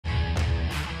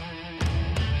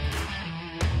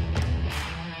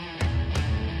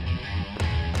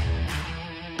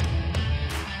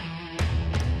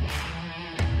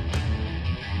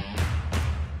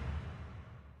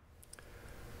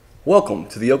Welcome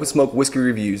to the Oak and Smoke Whiskey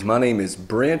Reviews. My name is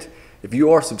Brent. If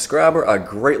you are a subscriber, I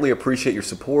greatly appreciate your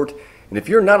support. And if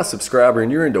you're not a subscriber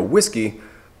and you're into whiskey,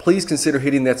 please consider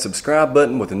hitting that subscribe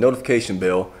button with the notification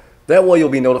bell. That way you'll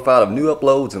be notified of new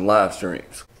uploads and live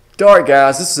streams. Alright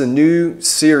guys, this is a new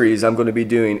series I'm going to be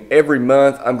doing every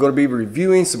month. I'm going to be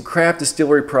reviewing some craft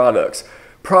distillery products.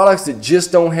 Products that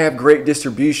just don't have great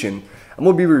distribution. I'm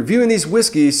going to be reviewing these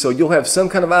whiskeys so you'll have some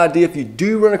kind of idea if you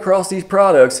do run across these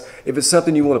products, if it's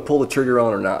something you want to pull the trigger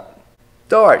on or not.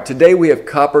 Alright, today we have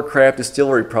CopperCraft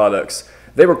distillery products.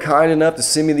 They were kind enough to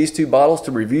send me these two bottles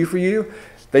to review for you.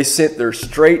 They sent their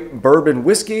straight bourbon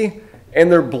whiskey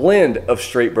and their blend of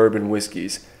straight bourbon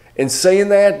whiskeys. In saying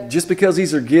that, just because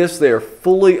these are gifts, they are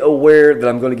fully aware that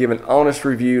I'm going to give an honest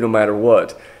review no matter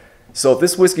what. So if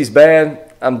this whiskey's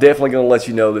bad, I'm definitely going to let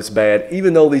you know that it's bad,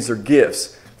 even though these are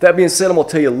gifts. That being said, I'm going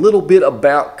to tell you a little bit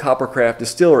about CopperCraft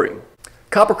Distillery.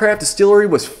 CopperCraft Distillery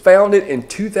was founded in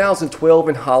 2012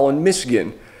 in Holland,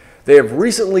 Michigan. They have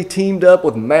recently teamed up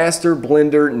with master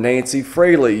blender Nancy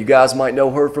Fraley. You guys might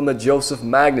know her from the Joseph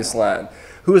Magnus line,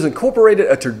 who has incorporated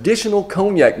a traditional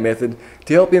cognac method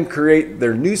to help them create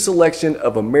their new selection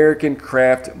of American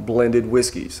craft blended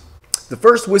whiskeys. The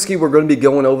first whiskey we're going to be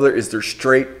going over is their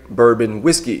straight bourbon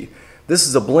whiskey. This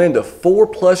is a blend of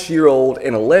 4-plus-year-old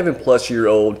and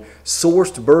 11-plus-year-old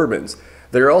sourced bourbons.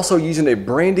 They're also using a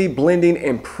brandy blending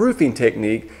and proofing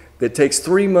technique that takes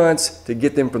 3 months to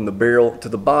get them from the barrel to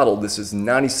the bottle. This is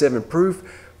 97 proof,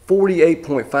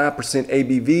 48.5%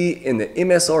 ABV, and the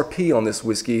MSRP on this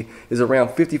whiskey is around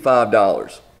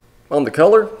 $55. On the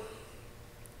color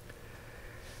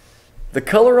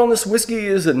on this whiskey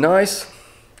is a nice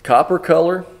copper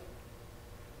color,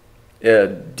 a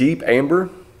deep amber.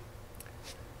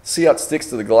 See how it sticks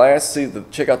to the glass.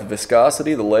 Check out the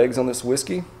viscosity of the legs on this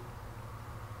whiskey.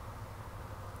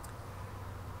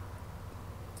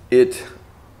 It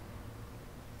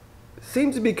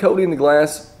seems to be coating the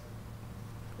glass,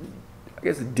 I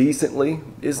guess, decently.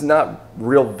 It's not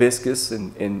real viscous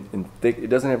and thick. It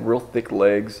doesn't have real thick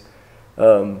legs.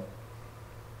 The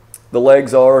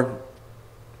legs are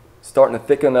starting to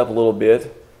thicken up a little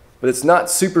bit, but it's not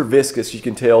super viscous. You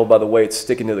can tell by the way it's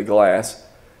sticking to the glass.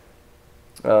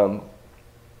 Yeah,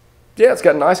 it's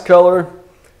got a nice color.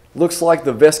 Looks like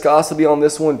the viscosity on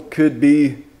this one could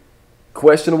be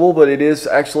questionable, but it is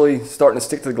actually starting to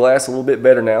stick to the glass a little bit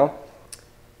better now.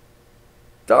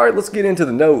 Alright, let's get into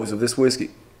the nose of this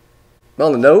whiskey.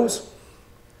 On the nose,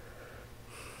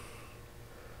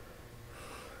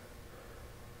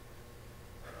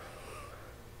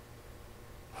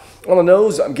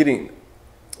 I'm getting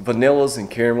vanillas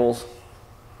and caramels.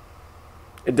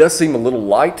 It does seem a little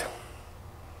light.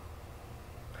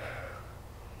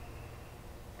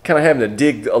 Kind of having to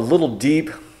dig a little deep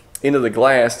into the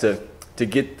glass to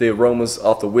get the aromas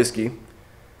off the whiskey.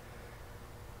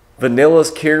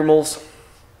 Vanillas, caramels.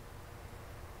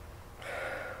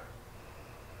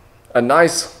 A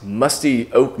nice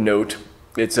musty oak note.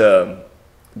 It's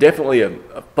definitely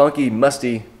a funky,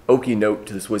 musty, oaky note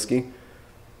to this whiskey.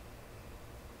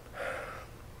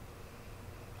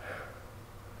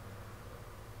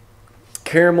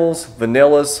 Caramels,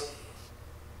 vanillas.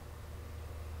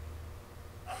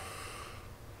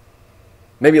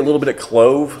 Maybe a little bit of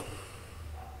clove.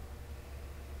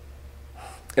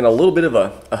 And a little bit of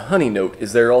a honey note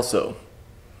is there also.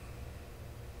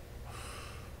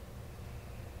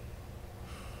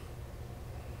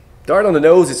 Alright, on the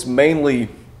nose, it's mainly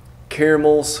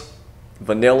caramels,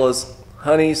 vanillas,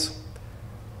 honeys,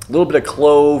 a little bit of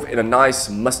clove, and a nice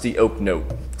musty oak note.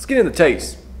 Let's get into the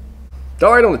taste.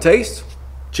 Alright, on the taste,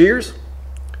 cheers.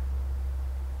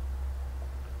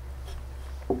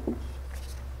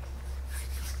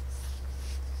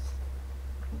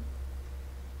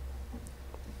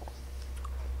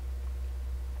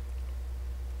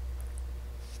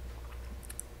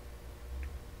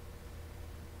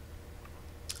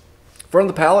 Front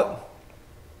of the palate,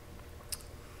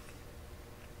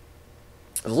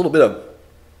 there's a little bit of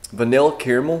vanilla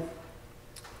caramel.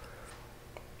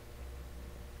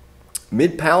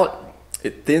 Mid palate,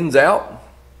 it thins out,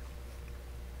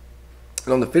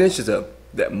 and on the finish is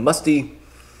that musty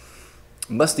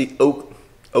oak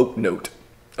note.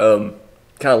 Kind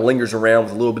of lingers around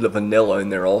with a little bit of vanilla in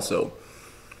there also.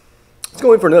 Let's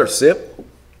go in for another sip.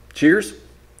 Cheers.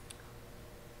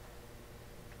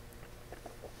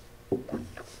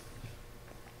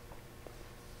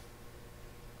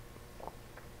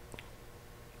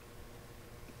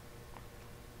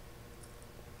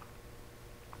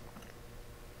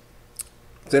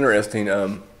 It's interesting.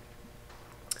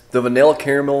 The vanilla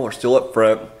caramel are still up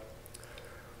front.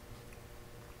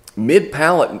 Mid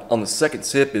palate on the second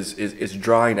sip is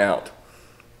drying out.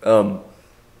 It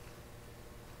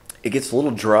gets a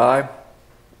little dry,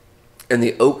 and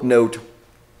the oak note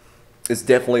is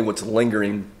definitely what's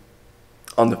lingering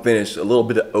on the finish. A little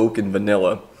bit of oak and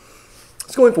vanilla.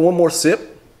 Let's go in for one more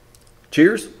sip.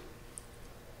 Cheers.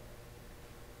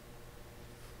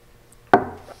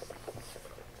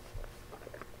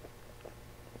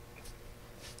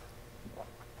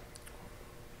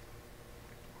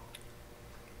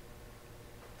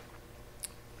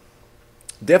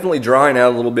 Definitely drying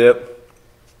out a little bit.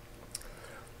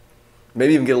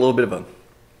 Maybe even get a little bit of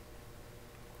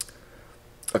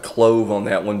a clove on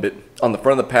that one, but on the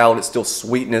front of the palate, it's still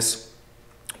sweetness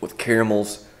with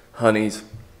caramels, honeys,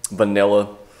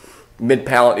 vanilla. Mid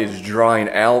palate is drying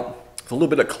out with a little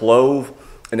bit of clove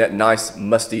and that nice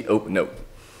musty oak note.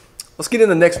 Let's get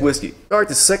into the next whiskey. All right,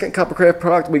 the second CopperCraft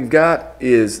product we've got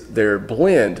is their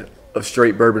blend of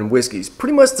straight bourbon whiskeys.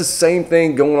 Pretty much the same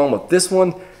thing going on with this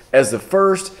one as the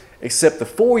first, except the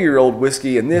 4-year-old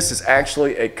whiskey, and this is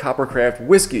actually a CopperCraft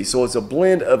whiskey. So it's a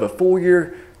blend of a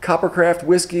 4-year CopperCraft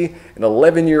whiskey, an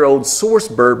 11-year-old source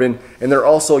bourbon, and they're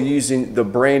also using the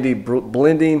brandy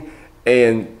blending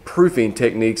and proofing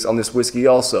techniques on this whiskey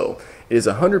also. It is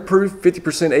 100 proof, 50%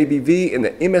 ABV, and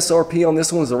the MSRP on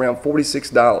this one is around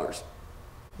 $46.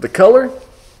 The color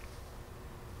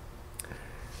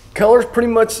is pretty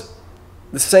much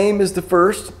the same as the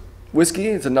first whiskey.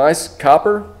 It's a nice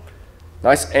copper,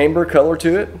 nice amber color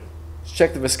to it. Let's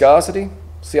check the viscosity,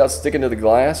 see how it's sticking to the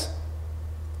glass.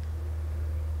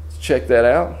 Let's check that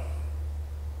out.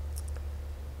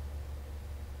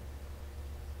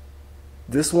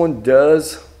 This one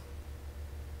does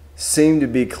seem to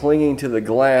be clinging to the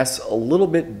glass a little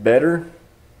bit better,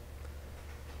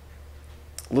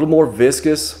 a little more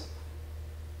viscous,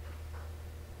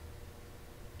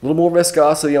 a little more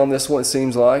viscosity on this one, it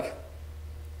seems like.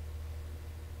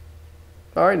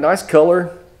 All right, nice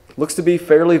color, looks to be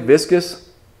fairly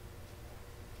viscous.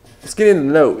 Let's get into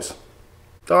the nose.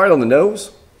 All right, on the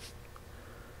nose,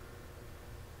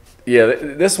 yeah,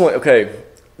 this one, okay,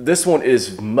 this one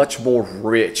is much more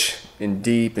rich and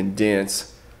deep and dense.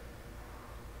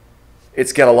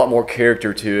 It's got a lot more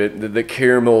character to it. The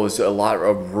caramel is a lot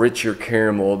of richer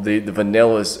caramel. The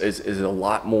vanilla is a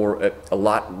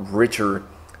lot richer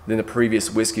than the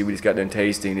previous whiskey we just got done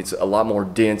tasting. It's a lot more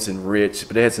dense and rich,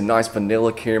 but it has a nice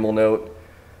vanilla caramel note.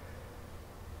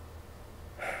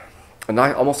 A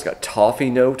nice, almost got toffee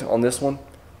note on this one.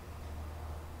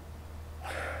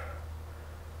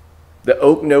 The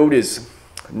oak note is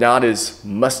not as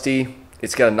musty.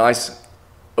 It's got a nice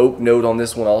oak note on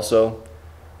this one also.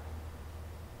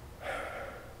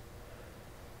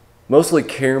 Mostly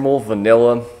caramel,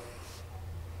 vanilla,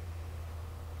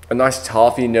 a nice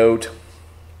toffee note,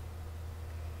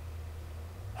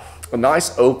 a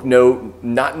nice oak note,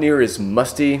 not near as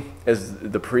musty as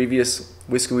the previous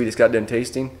whiskey we just got done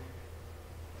tasting.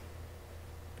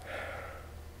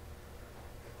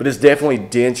 But it's definitely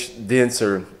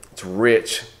denser, it's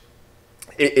rich.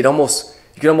 It almost,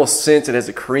 you can almost sense it has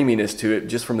a creaminess to it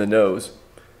just from the nose.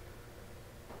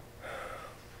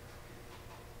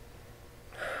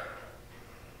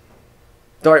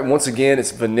 All right, once again,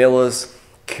 it's vanillas,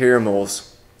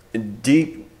 caramels,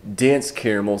 deep, dense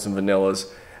caramels and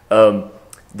vanillas.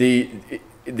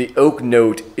 The oak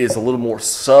note is a little more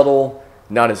subtle,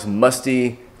 not as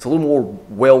musty. It's a little more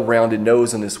well-rounded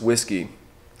nose on this whiskey.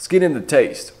 Let's get into the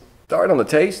taste. All right, on the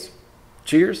taste,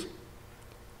 cheers.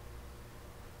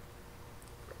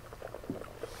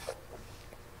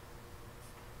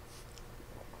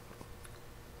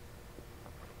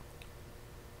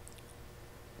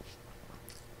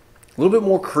 A little bit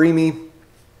more creamy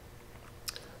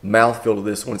mouthfeel to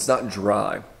this one. It's not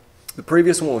dry. The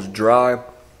previous one was dry.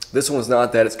 This one's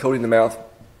not that. It's coating the mouth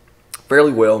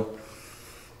fairly well.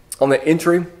 On the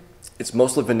entry, it's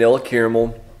mostly vanilla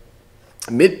caramel.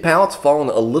 Mid palate's falling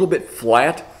a little bit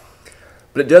flat,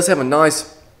 but it does have a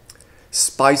nice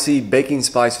spicy baking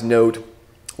spice note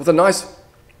with a nice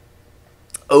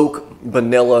oak,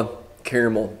 vanilla,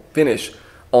 caramel finish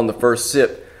on the first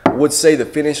sip. I would say the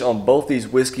finish on both these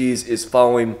whiskeys is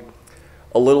falling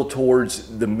a little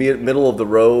towards the middle of the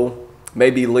row,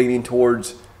 maybe leaning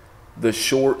towards the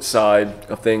short side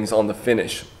of things on the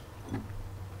finish.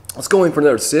 Let's go in for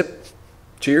another sip.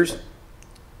 Cheers.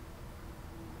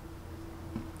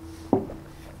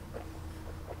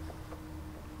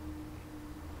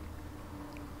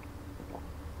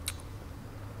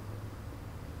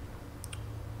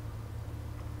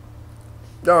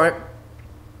 All right.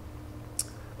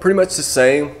 Pretty much the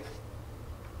same,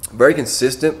 very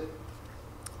consistent.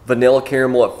 Vanilla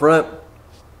caramel up front.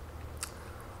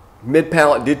 Mid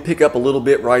palate did pick up a little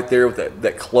bit right there with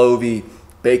that clovey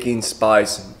baking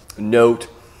spice note.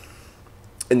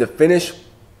 And the finish,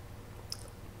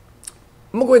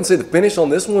 I'm going to go ahead and say the finish on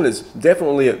this one is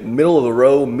definitely a middle of the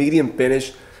road, medium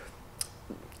finish.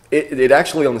 It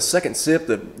actually, on the second sip,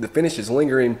 the finish is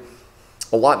lingering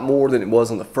a lot more than it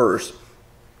was on the first.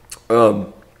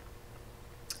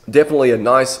 Definitely a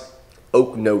nice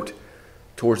oak note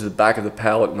towards the back of the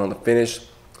palate, and on the finish,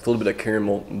 a little bit of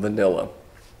caramel and vanilla.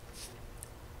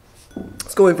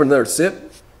 Let's go in for another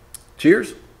sip.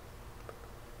 Cheers.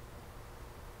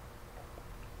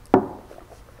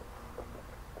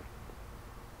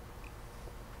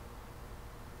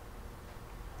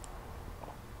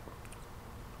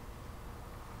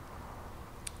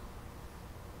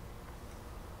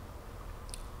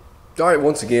 All right,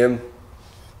 once again,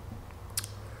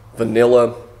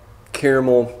 vanilla,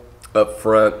 caramel up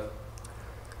front.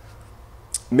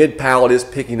 Mid palate is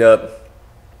picking up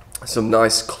some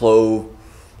nice clove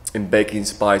and baking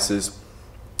spices,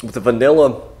 with the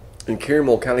vanilla and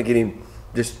caramel kind of getting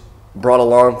just brought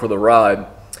along for the ride.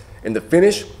 And the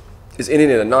finish is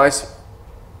ending in a nice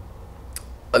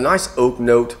oak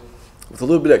note with a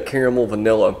little bit of caramel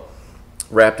vanilla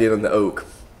wrapped in the oak.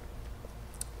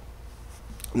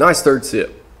 Nice third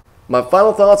sip. My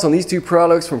final thoughts on these two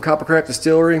products from CopperCraft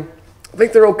Distillery, I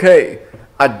think they're okay.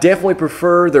 I definitely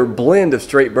prefer their blend of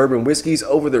straight bourbon whiskeys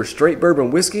over their straight bourbon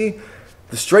whiskey.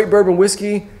 The straight bourbon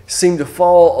whiskey seemed to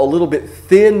fall a little bit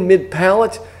thin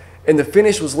mid-palate, and the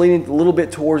finish was leaning a little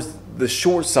bit towards the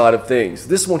short side of things.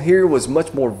 This one here was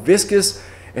much more viscous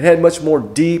and had much more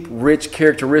deep, rich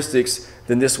characteristics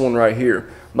than this one right here.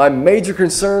 My major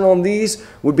concern on these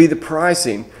would be the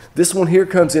pricing. This one here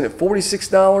comes in at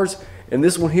 $46 and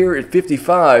this one here at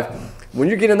 $55. When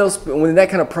you're getting in that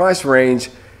kind of price range,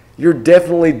 you're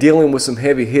definitely dealing with some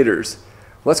heavy hitters.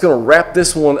 Well, that's going to wrap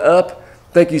this one up.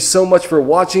 Thank you so much for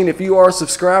watching. If you are a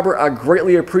subscriber, I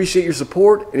greatly appreciate your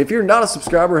support. And if you're not a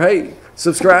subscriber, hey,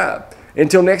 subscribe.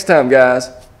 Until next time, guys,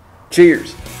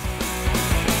 cheers.